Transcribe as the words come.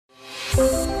Hey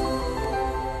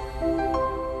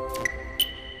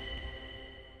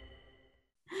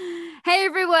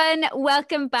everyone,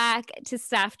 welcome back to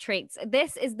Staff Treats.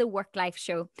 This is the Work Life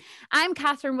Show. I'm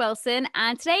Catherine Wilson,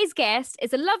 and today's guest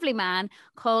is a lovely man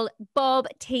called Bob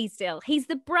Teasdale. He's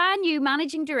the brand new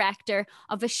managing director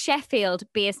of a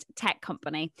Sheffield-based tech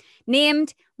company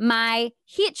named My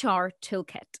HR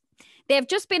Toolkit. They have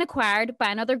just been acquired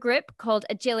by another group called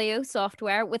Agilio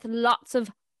Software with lots and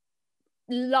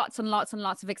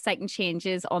lots of exciting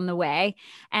changes on the way.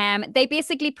 They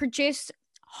basically produce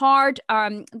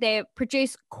they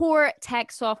produce core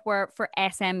tech software for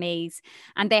SMEs,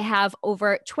 and they have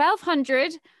over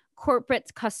 1,200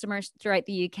 corporate customers throughout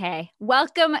the UK.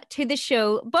 Welcome to the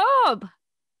show, Bob.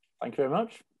 Thank you very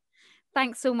much.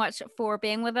 Thanks so much for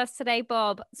being with us today,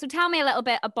 Bob. So tell me a little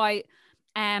bit about,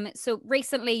 so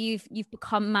recently you've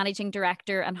become managing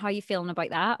director, and how are you feeling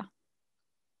about that?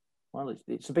 Well,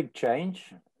 it's a big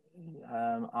change.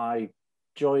 I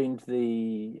joined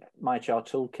the My HR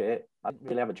Toolkit. I didn't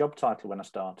really have a job title when I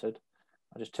started.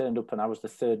 I just turned up and I was the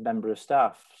third member of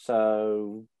staff.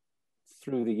 So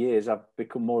through the years, I've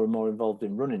become more and more involved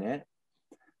in running it.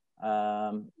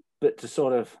 But to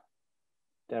sort of,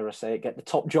 dare I say it, get the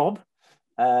top job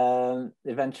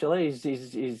eventually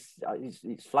is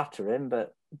flattering,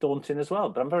 but daunting as well.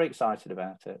 But I'm very excited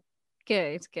about it.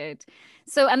 Good.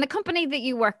 So, and the company that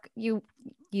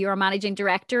you're managing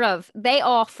director of, they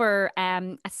offer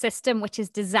a system which is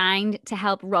designed to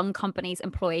help run companies'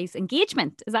 employees'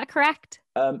 engagement. Is that correct?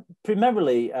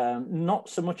 Primarily, not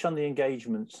so much on the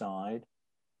engagement side.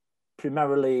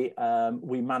 Primarily,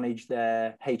 we manage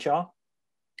their HR.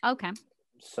 Okay.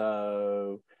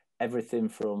 So everything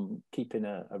from keeping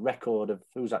a record of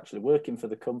who's actually working for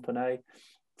the company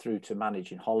through to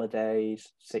managing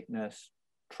holidays, sickness,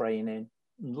 training,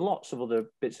 lots of other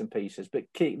bits and pieces. But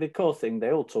the core thing,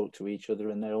 they all talk to each other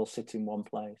and they all sit in one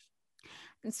place.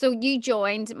 So you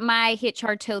joined My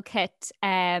HR Toolkit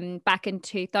back in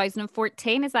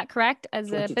 2014, is that correct?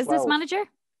 As a business manager?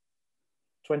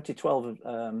 2012.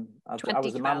 I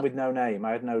was a man with no name.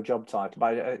 I had no job title.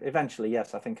 But eventually,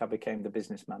 yes, I think I became the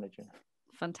business manager.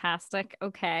 Fantastic.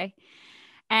 Okay.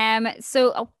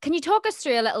 So can you talk us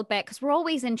through a little bit, because we're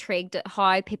always intrigued at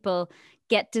how people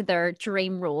get to their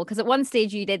dream role, because at one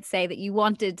stage you did say that you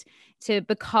wanted to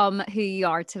become who you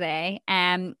are today,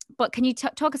 but can you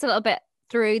talk us a little bit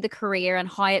through the career and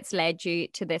how it's led you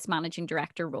to this managing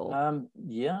director role?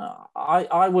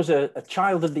 I was a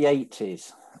child of the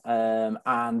 80s,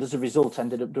 and as a result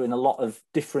ended up doing a lot of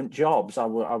different jobs. I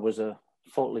was a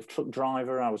forklift truck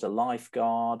driver, I was a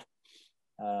lifeguard,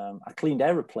 I cleaned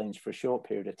aeroplanes for a short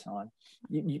period of time.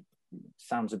 You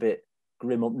sounds a bit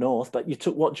grim up north, but you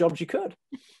took what jobs you could.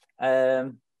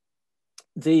 The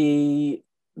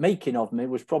making of me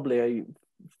was probably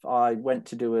I went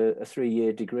to do a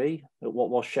 3-year degree at what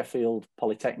was Sheffield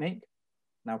Polytechnic,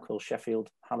 now called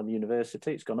Sheffield Hallam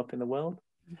University. It's gone up in the world.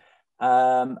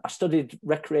 I studied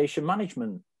recreation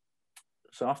management.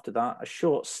 So after that, a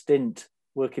short stint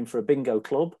working for a bingo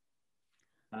club,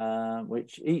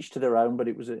 which each to their own, but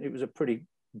it was a pretty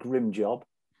grim job.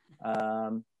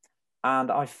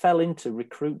 And I fell into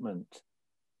recruitment,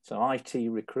 so IT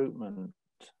recruitment.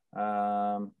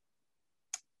 I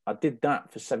did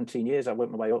that for 17 years. I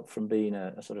went my way up from being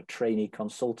a sort of trainee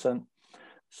consultant,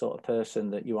 sort of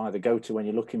person that you either go to when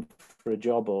you're looking for a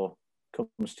job or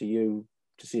comes to you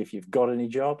to see if you've got any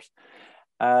jobs.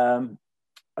 I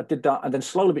did that, and then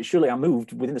slowly but surely I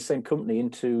moved within the same company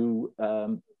into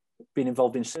being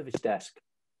involved in service desk.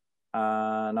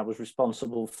 And I was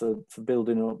responsible for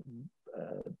building up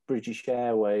British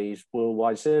Airways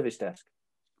worldwide service desk.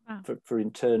 Wow. for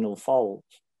internal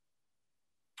faults,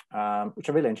 which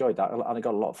I really enjoyed that, and I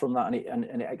got a lot from that, and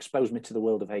it exposed me to the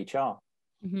world of HR.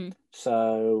 Mm-hmm.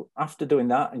 So after doing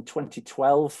that in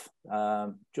 2012,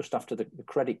 just after the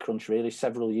credit crunch, really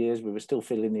several years, we were still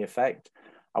feeling the effect.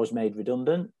 I was made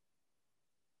redundant,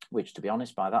 which, to be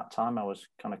honest, by that time I was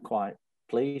kind of quite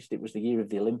pleased. It was the year of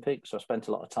the Olympics, so I spent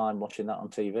a lot of time watching that on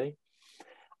TV.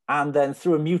 And then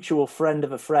through a mutual friend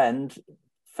of a friend,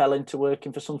 fell into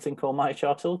working for something called My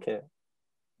HR Toolkit.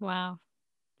 Wow.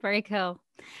 Very cool.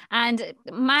 And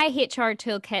My HR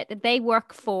Toolkit, they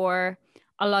work for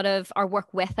a lot of, or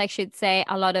work with, I should say,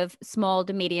 a lot of small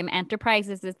to medium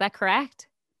enterprises. Is that correct?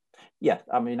 Yeah.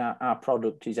 I mean, our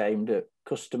product is aimed at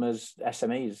customers,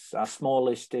 SMEs. Our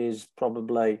smallest is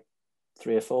probably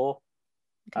 3 or 4.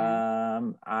 Okay.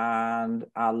 And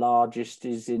our largest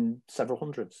is in several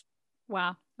hundreds.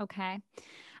 Wow. Okay.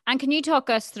 And can you talk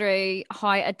us through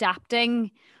how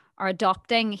adapting or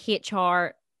adopting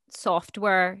HR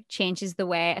software changes the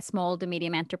way a small to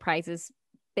medium enterprises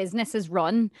business is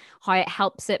run, how it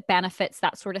helps, it benefits,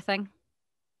 that sort of thing?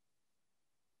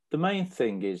 The main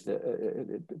thing is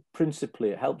that principally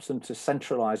it helps them to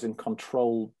centralize and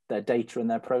control their data and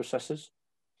their processes.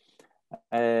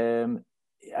 And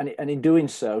in doing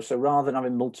so rather than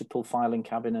having multiple filing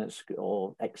cabinets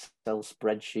or Excel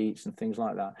spreadsheets and things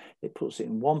like that, it puts it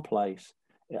in one place.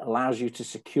 It allows you to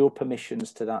secure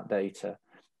permissions to that data,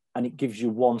 and it gives you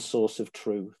one source of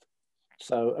truth.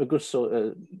 So a good sort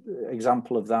of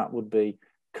example of that would be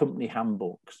company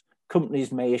handbooks.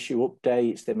 Companies may issue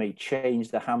updates, they may change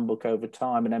the handbook over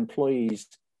time, and employees,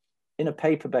 in a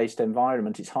paper-based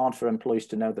environment, it's hard for employees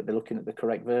to know that they're looking at the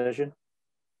correct version.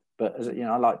 But as you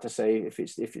know, I like to say, if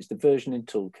it's the version in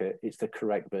Toolkit, it's the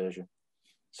correct version.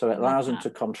 So it allows them to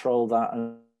control that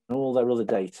and all their other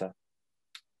data,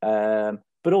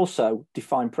 but also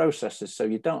define processes. So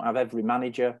you don't have every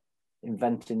manager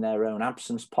inventing their own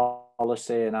absence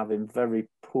policy and having very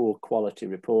poor quality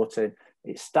reporting.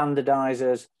 It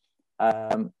standardizes,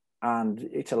 and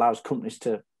it allows companies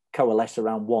to coalesce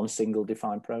around one single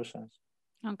defined process.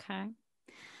 Okay.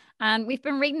 And we've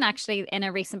been reading actually in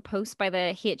a recent post by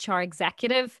the HR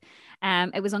executive,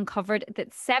 it was uncovered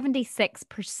that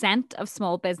 76% of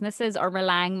small businesses are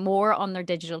relying more on their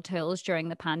digital tools during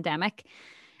the pandemic.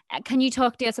 Can you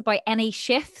talk to us about any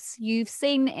shifts you've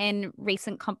seen in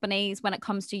recent companies when it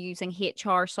comes to using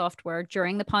HR software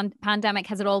during the pandemic?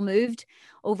 Has it all moved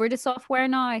over to software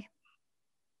now?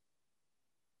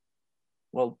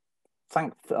 Well,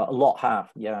 a lot have,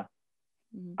 yeah.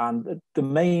 And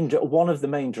one of the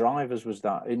main drivers was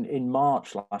that in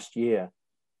March last year,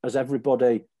 as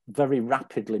everybody very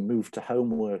rapidly moved to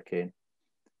home working,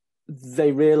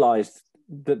 they realized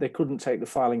that they couldn't take the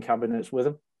filing cabinets with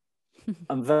them.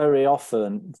 And very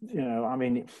often, you know, I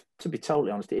mean, to be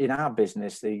totally honest, in our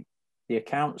business, the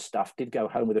account staff did go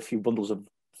home with a few bundles of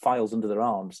files under their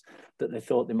arms that they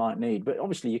thought they might need. But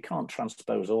obviously you can't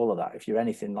transpose all of that if you're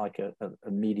anything like a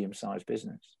medium-sized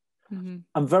business. Mm-hmm.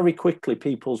 And very quickly,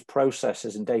 people's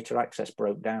processes and data access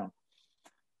broke down.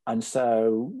 And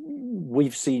so we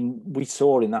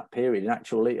saw in that period, and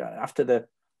actually after the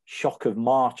shock of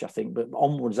March, I think, but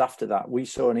onwards after that, we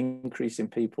saw an increase in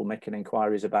people making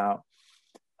inquiries about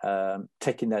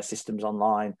taking their systems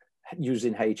online,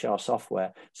 using HR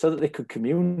software so that they could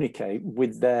communicate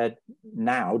with their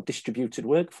now distributed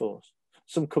workforce.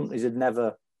 Some companies had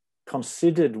never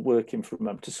considered working from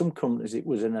home. To some companies, it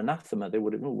was an anathema. They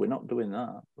would have, we're not doing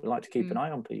that. We like to keep an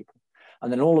eye on people.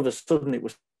 And then all of a sudden it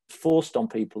was forced on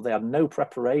people. They had no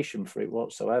preparation for it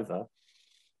whatsoever.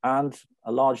 And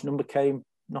a large number came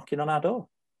knocking on our door.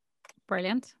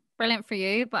 Brilliant. Brilliant for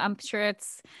you, but I'm sure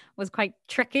was quite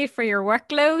tricky for your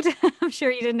workload. I'm sure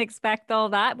you didn't expect all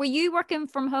that. Were you working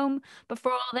from home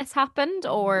before all this happened,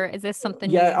 or is this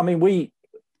something Yeah, I mean,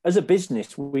 as a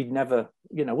business, we'd never,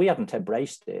 you know, we hadn't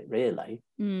embraced it really.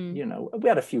 You know, we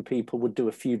had a few people would do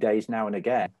a few days now and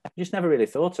again. Just never really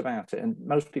thought about it. And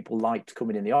most people liked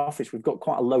coming in the office. We've got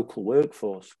quite a local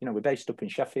workforce. You know, we're based up in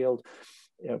Sheffield.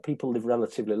 You know, people live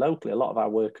relatively locally. A lot of our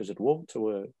workers had walked to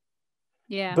work.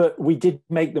 Yeah. But we did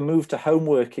make the move to home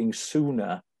working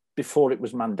sooner before it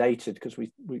was mandated, because we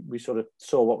sort of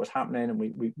saw what was happening and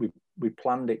we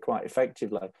planned it quite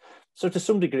effectively. So to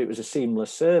some degree, it was a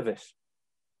seamless service.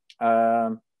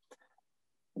 One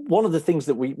of the things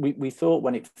that we thought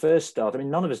when it first started, I mean,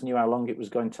 none of us knew how long it was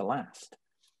going to last.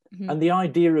 Mm-hmm. And the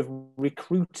idea of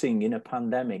recruiting in a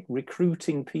pandemic,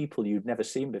 recruiting people you'd never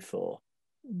seen before,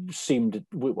 seemed,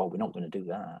 well, we're not going to do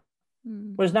that.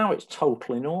 Whereas now it's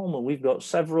totally normal. We've got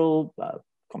several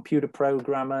computer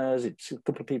programmers, it's a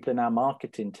couple of people in our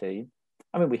marketing team.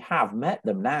 I mean, we have met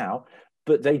them now,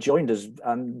 but they joined us,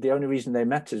 and the only reason they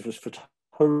met us was for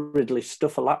hurriedly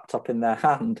stuff a laptop in their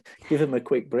hand, give them a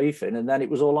quick briefing, and then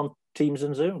it was all on Teams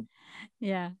and Zoom.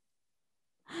 Yeah.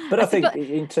 But I think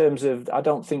in terms of, I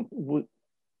don't think we're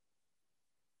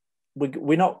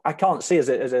not, I can't see as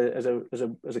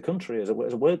a country, as a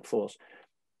workforce,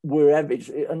 wherever,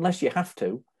 unless you have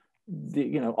to,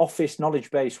 office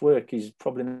knowledge-based work is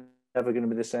probably never going to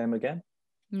be the same again.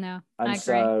 No, and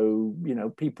so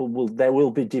there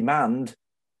will be demand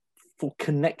for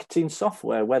connecting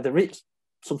software, whether it's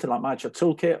something like Microsoft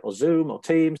Toolkit or Zoom or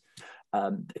Teams,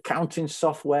 accounting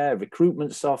software,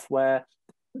 recruitment software.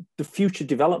 The future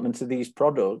development of these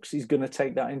products is going to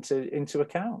take that into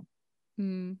account.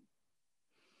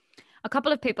 A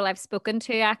couple of people I've spoken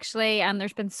to actually, and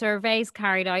there's been surveys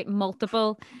carried out,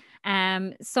 multiple.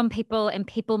 Some people in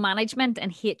people management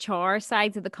and HR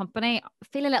sides of the company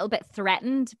feel a little bit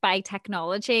threatened by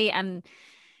technology, and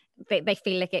they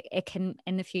feel like it can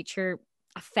in the future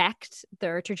affect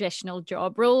their traditional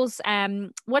job roles.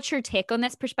 What's your take on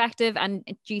this perspective? And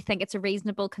do you think it's a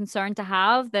reasonable concern to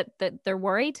have that they're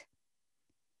worried?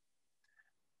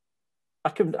 I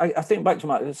think back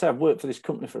to I've worked for this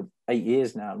company for 8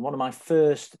 years now, and one of my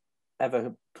first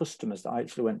ever customers that I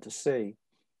actually went to see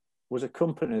was a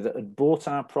company that had bought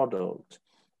our product,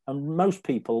 and most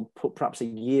people put perhaps a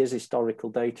year's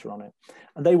historical data on it,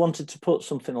 and they wanted to put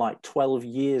something like 12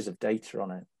 years of data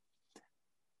on it.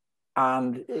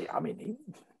 And I mean,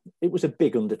 it was a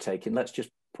big undertaking, let's just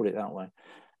put it that way.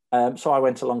 So I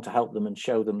went along to help them and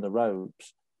show them the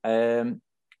ropes.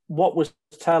 What was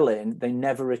telling, they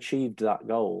never achieved that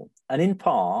goal. And in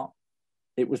part,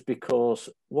 it was because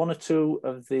one or two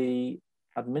of the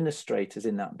administrators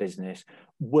in that business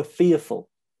were fearful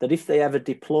that if they ever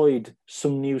deployed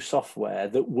some new software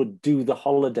that would do the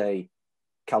holiday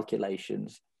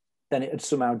calculations, then it had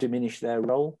somehow diminished their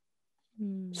role.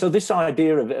 So this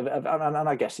idea of and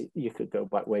I guess you could go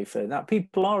back way further, that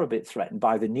people are a bit threatened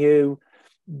by the new,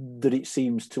 that it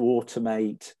seems to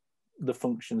automate the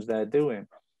functions they're doing.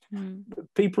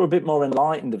 People are a bit more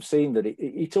enlightened of seeing that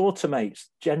it automates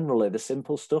generally the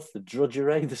simple stuff, the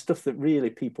drudgery, the stuff that really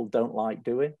people don't like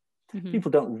doing.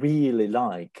 People don't really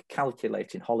like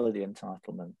calculating holiday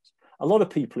entitlements. A lot of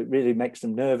people, it really makes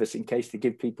them nervous in case they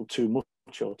give people too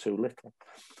much or too little.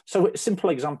 So a simple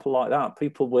example like that,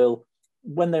 people will,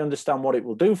 when they understand what it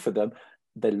will do for them,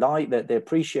 they like that, they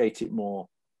appreciate it more.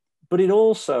 But it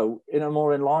also, in a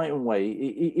more enlightened way,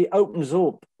 it opens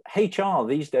up. HR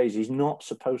these days is not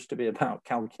supposed to be about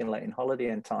calculating holiday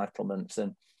entitlements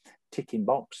and ticking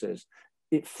boxes.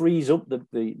 It frees up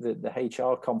the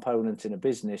HR component in a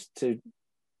business to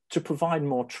provide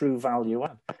more true value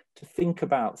add, to think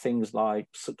about things like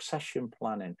succession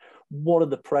planning. What are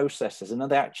the processes, and are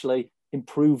they actually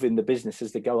improving the business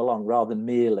as they go along, rather than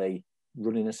merely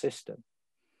running a system?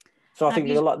 So I think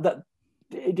that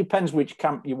it depends which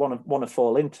camp you want to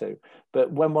fall into.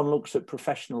 But when one looks at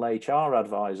professional HR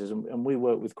advisors, and we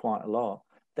work with quite a lot,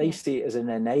 they see it as an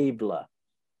enabler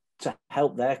to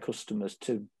help their customers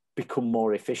to become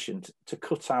more efficient, to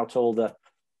cut out all the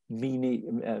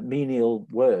menial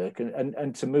work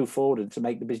and to move forward and to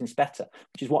make the business better,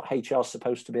 which is what HR is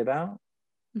supposed to be about.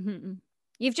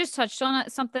 You've just touched on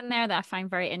something there that I find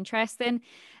very interesting.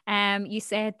 You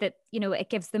said that, it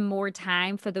gives them more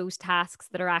time for those tasks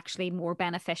that are actually more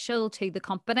beneficial to the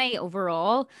company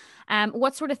overall.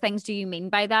 What sort of things do you mean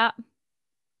by that?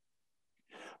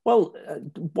 Well,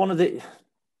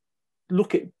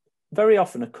 very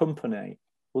often a company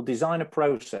will design a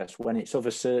process when it's of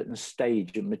a certain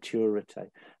stage of maturity.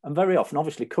 And very often,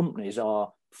 obviously, companies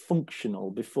are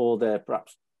functional before they're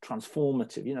perhaps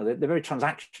transformative. They're very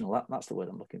transactional. That's the word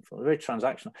I'm looking for. They're very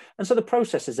transactional. And so the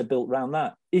processes are built around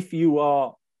that. If you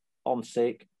are on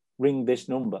sick, ring this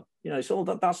number. It's all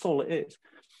that's all it is.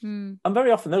 And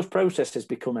very often those processes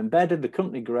become embedded, the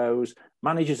company grows,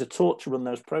 managers are taught to run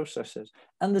those processes.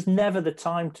 And there's never the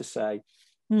time to say,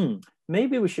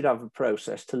 maybe we should have a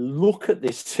process to look at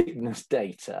this sickness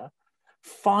data,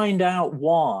 find out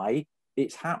why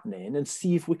it's happening, and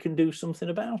see if we can do something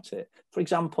about it. For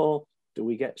example, do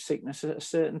we get sickness at a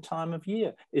certain time of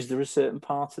year? Is there a certain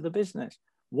part of the business?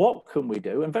 What can we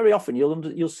do? And very often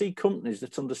you'll see companies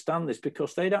that understand this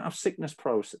because they don't have sickness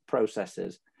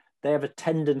processes. They have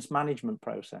attendance management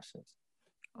processes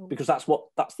because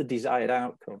that's the desired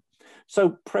outcome.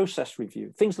 So process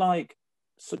review, things like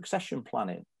succession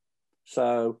planning.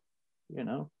 So,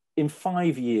 in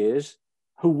 5 years,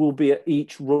 who will be at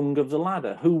each rung of the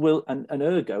ladder? Who will, and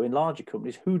ergo in larger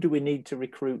companies, who do we need to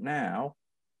recruit now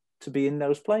to be in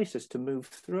those places, to move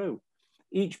through?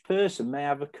 Each person may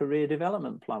have a career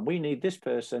development plan. We need this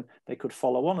person. They could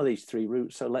follow one of these 3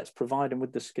 routes. So let's provide them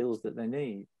with the skills that they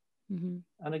need.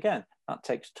 And again, that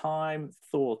takes time,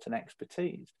 thought, and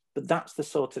expertise. But that's the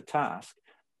sort of task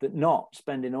that not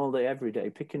spending all day every day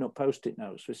picking up Post-it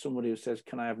notes with somebody who says,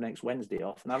 can I have next Wednesday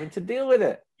off, and having to deal with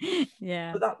it.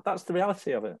 Yeah. But that's the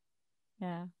reality of it.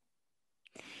 Yeah.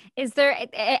 Is there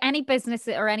any business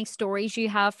or any stories you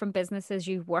have from businesses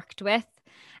you've worked with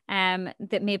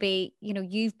that maybe,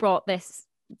 you've brought this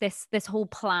whole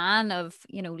plan of,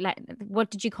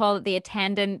 what did you call it? The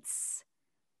attendance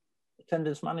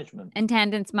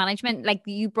management, like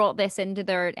you brought this into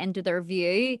their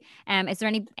view. Is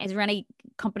there any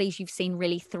companies you've seen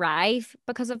really thrive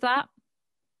because of that?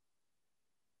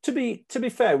 To be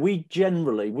fair, we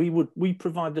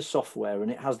provide the software and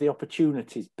it has the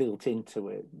opportunities built into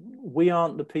it. We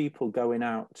aren't the people going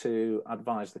out to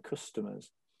advise the customers.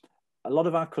 A lot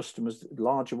of our customers,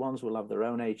 larger ones, will have their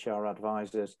own HR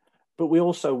advisors, but we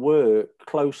also work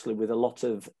closely with a lot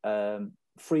of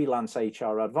freelance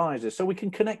HR advisors. So we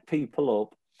can connect people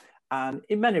up. And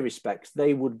in many respects,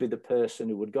 they would be the person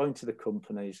who would go into the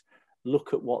companies,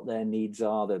 look at what their needs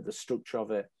are, the structure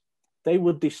of it. They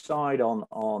would decide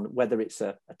on whether it's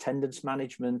a attendance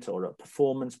management or a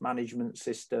performance management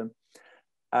system.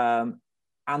 And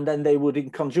then they would, in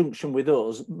conjunction with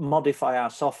us, modify our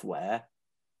software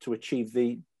to achieve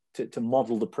to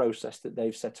model the process that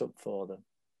they've set up for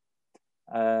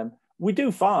them. We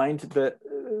do find that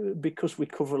because we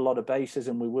cover a lot of bases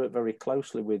and we work very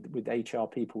closely with HR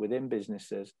people within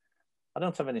businesses, I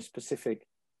don't have any specific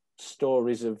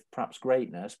stories of perhaps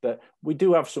greatness, but we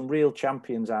do have some real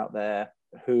champions out there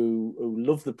who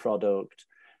love the product,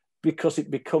 because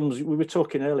it becomes, we were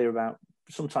talking earlier about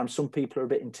sometimes some people are a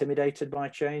bit intimidated by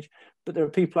change, but there are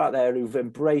people out there who've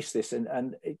embraced this,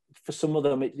 and for some of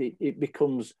them it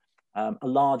becomes a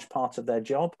large part of their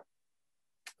job.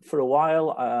 For a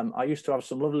while, I used to have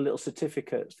some lovely little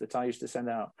certificates that I used to send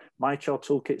out, My HR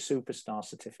Toolkit Superstar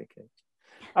certificate.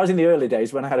 I was in the early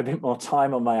days when I had a bit more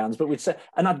time on my hands, but we'd say,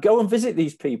 and I'd go and visit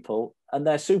these people and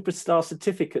their superstar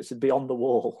certificates would be on the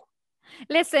wall.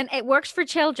 Listen, it works for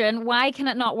children. Why can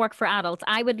it not work for adults?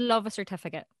 I would love a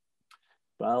certificate.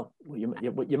 Well,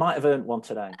 you might have earned one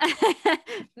today.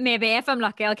 Maybe, if I'm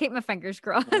lucky. I'll keep my fingers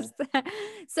crossed. Yeah.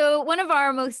 So one of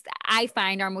I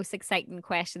find our most exciting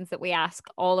questions that we ask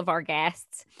all of our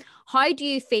guests: how do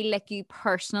you feel like you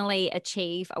personally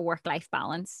achieve a work-life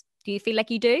balance? Do you feel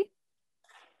like you do?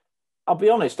 I'll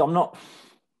be honest, I'm not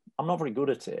very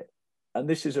good at it. And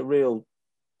this is a real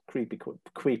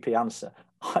creepy answer.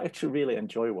 I actually really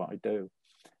enjoy what I do.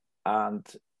 And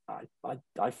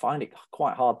I find it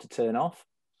quite hard to turn off.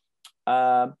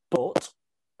 So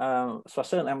I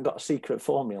certainly haven't got a secret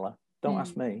formula. Don't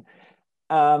ask me.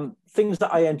 Things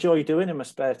that I enjoy doing in my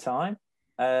spare time,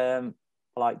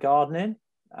 like gardening.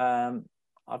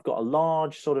 I've got a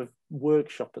large sort of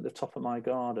workshop at the top of my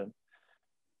garden,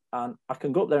 and I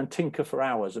can go up there and tinker for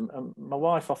hours. And my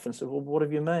wife often says, well, what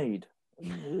have you made?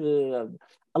 A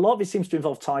lot of it seems to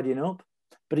involve tidying up,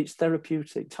 but it's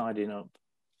therapeutic tidying up.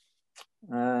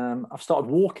 I've started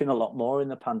walking a lot more in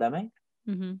the pandemic.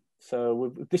 Mm-hmm.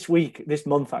 So this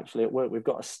month actually at work, we've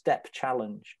got a step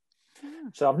challenge. Yeah.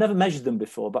 So I've never measured them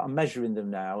before, but I'm measuring them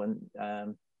now. And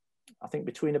I think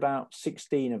between about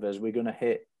 16 of us, we're going to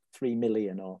hit 3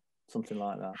 million or something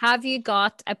like that. Have you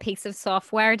got a piece of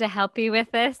software to help you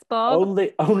with this, Bob?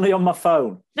 Only on my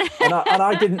phone. And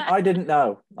I didn't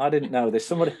know this.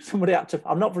 Somebody had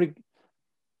to.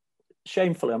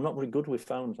 Shamefully, I'm not very good with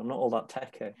phones. I'm not all that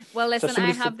techy. Well, listen,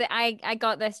 I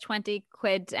got this 20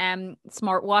 quid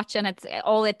smartwatch, and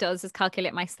all it does is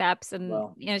calculate my steps, and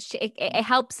it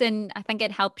helps I think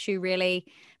it helps you really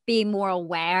be more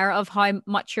aware of how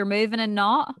much you're moving and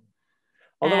not.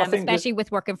 Although I think especially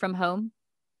with working from home.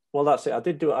 Well, that's it.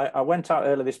 I went out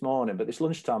early this morning, but this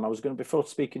lunchtime before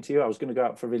speaking to you, I was going to go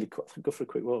out for a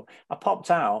quick walk. I popped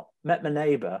out, met my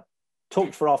neighbour,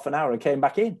 talked for half an hour and came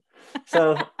back in.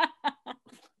 So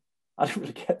I didn't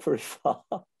really get very far.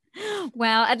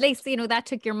 Well, at least, that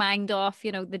took your mind off,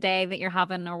 the day that you're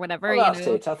having or whatever. Well, that's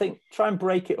it. I think try and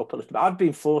break it up a little bit. I've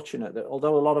been fortunate that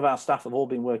although a lot of our staff have all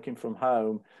been working from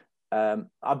home,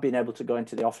 I've been able to go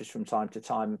into the office from time to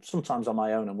time, sometimes on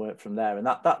my own, and work from there. And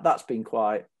that's been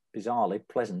quite bizarrely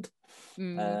pleasant.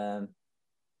 Going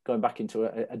back into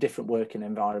a different working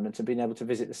environment and being able to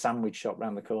visit the sandwich shop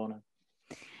around the corner.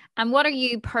 And what are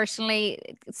you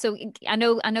personally? So I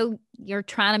know you're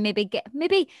trying to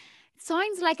maybe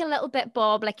sounds like a little bit,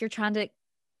 Bob, like you're trying to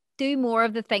do more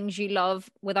of the things you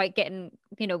love without getting,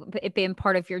 it being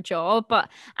part of your job. But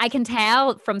I can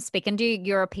tell from speaking to you,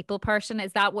 you're a people person.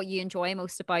 Is that what you enjoy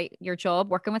most about your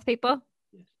job, working with people?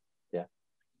 Yeah.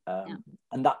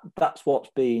 And that's what's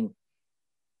been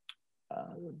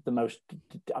the most.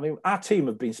 I mean, our team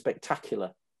have been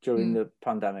spectacular during the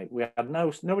pandemic. We had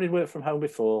nobody worked from home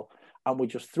before, and we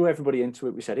just threw everybody into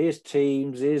it. We said, here's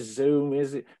Teams, here's Zoom,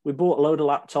 we bought a load of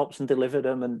laptops and delivered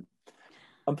them,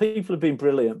 and people have been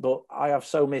brilliant. But I have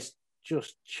so missed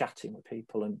just chatting with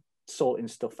people and sorting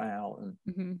stuff out.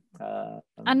 And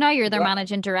now you're their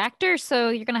managing director, so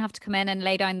you're going to have to come in and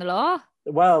lay down the law.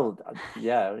 Well,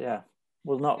 yeah.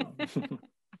 Well, not.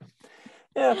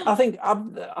 Yeah, I think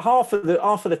half of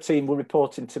the team were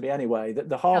reporting to me anyway. That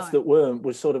the half that weren't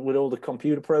was sort of with all the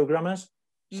computer programmers.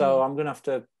 So I'm gonna have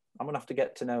to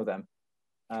get to know them.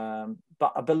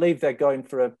 But I believe they're going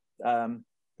for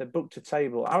they booked a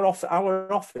table.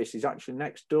 Our office is actually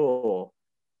next door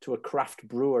to a craft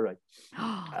brewery.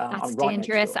 That's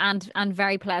dangerous and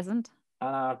very pleasant.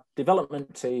 And our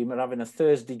development team are having a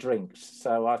Thursday drinks.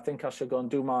 So I think I should go and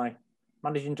do my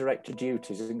managing director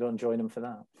duties and go and join them for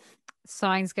that.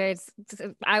 Sounds good.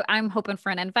 I'm hoping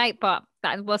for an invite, but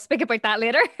we'll speak about that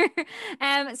later.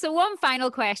 So one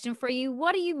final question for you.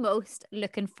 What are you most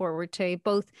looking forward to,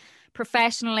 both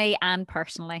professionally and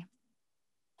personally?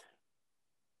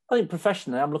 I think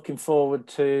professionally, I'm looking forward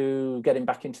to getting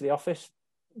back into the office,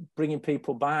 bringing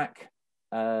people back.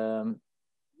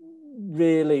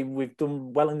 Really, we've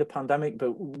done well in the pandemic,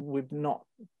 but we've not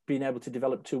been able to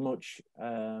develop too much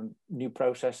new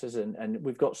processes, and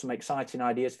we've got some exciting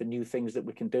ideas for new things that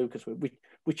we can do, because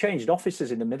we changed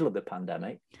offices in the middle of the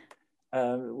pandemic.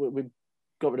 We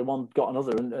got rid of one, got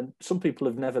another, and some people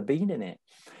have never been in it.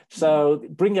 So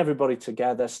bring everybody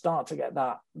together, start to get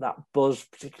that buzz,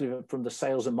 particularly from the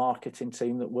sales and marketing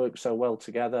team that work so well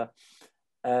together.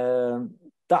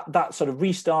 That sort of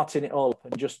restarting it all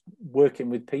and just working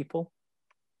with people.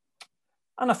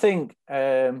 And I think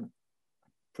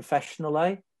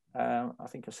professionally, I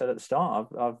think I said at the start,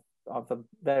 I've had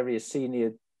various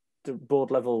senior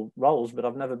board level roles, but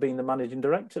I've never been the managing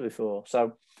director before.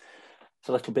 So it's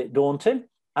a little bit daunting.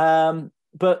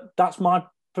 But that's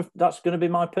going to be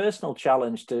my personal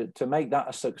challenge, to make that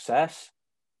a success.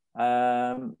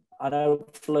 And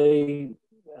hopefully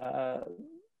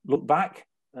look back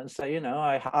and say,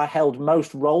 I held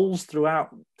most roles through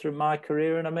my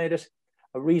career, and I made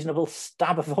a reasonable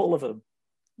stab of all of them.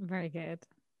 Very good.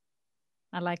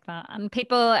 I like that. And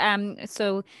people,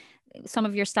 so some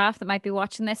of your staff that might be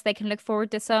watching this, they can look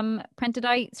forward to some printed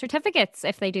out certificates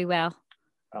if they do well.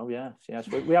 Oh yes.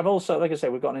 We have also, like I say,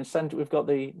 we've got an incentive. We've got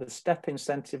the STEP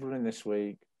incentive running this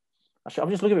week. Actually, I'm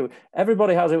just looking at it.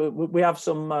 Everybody has it. We have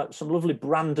some lovely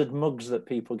branded mugs that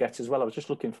people get as well. I was just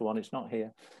looking for one. It's not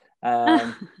here.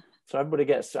 So everybody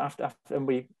gets after, and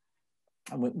we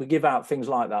give out things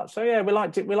like that. So yeah, we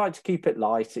like to keep it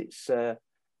light. It's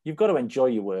you've got to enjoy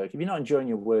your work. If you're not enjoying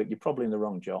your work, you're probably in the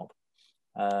wrong job.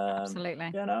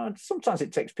 Absolutely. Sometimes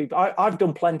it takes people. I've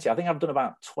done plenty. I think I've done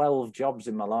about 12 jobs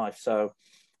in my life. So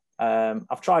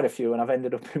I've tried a few, and I've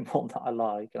ended up in one that I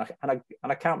like, and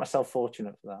I count myself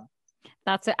fortunate for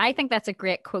that. I think that's a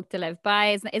great quote to live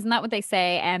by. Isn't that what they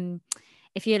say?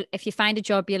 If you find a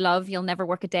job you love, you'll never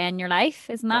work a day in your life.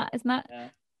 Isn't that? Yeah.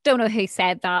 Don't know who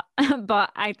said that,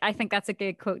 but I think that's a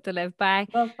good quote to live by.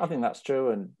 Well, I think that's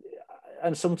true,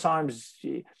 and sometimes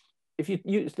if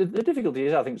the difficulty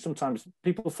is, I think sometimes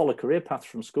people follow career paths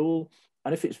from school,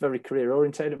 and if it's very career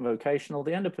orientated and vocational,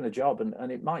 they end up in a job,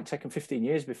 and it might take them 15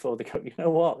 years before they go, you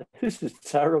know what, this is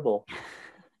terrible,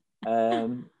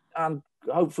 and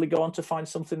hopefully go on to find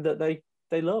something that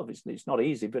they love. It's not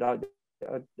easy, but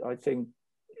I think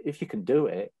if you can do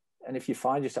it, and if you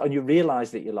find yourself and you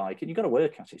realize that you like it, you've got to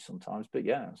work at it sometimes. But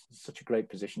yeah, it's such a great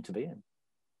position to be in.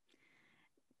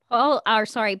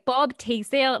 Bob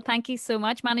Teasdale, thank you so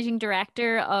much, Managing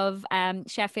Director of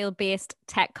Sheffield-based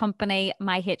tech company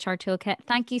My HR Toolkit.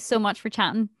 Thank you so much for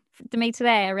chatting to me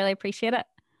today. I really appreciate it.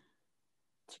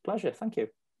 It's a pleasure. Thank you.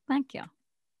 Thank you.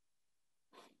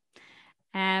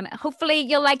 Hopefully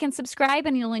you'll like and subscribe,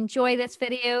 and you'll enjoy this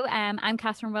video. I'm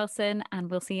Catherine Wilson,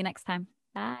 and we'll see you next time.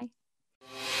 Bye.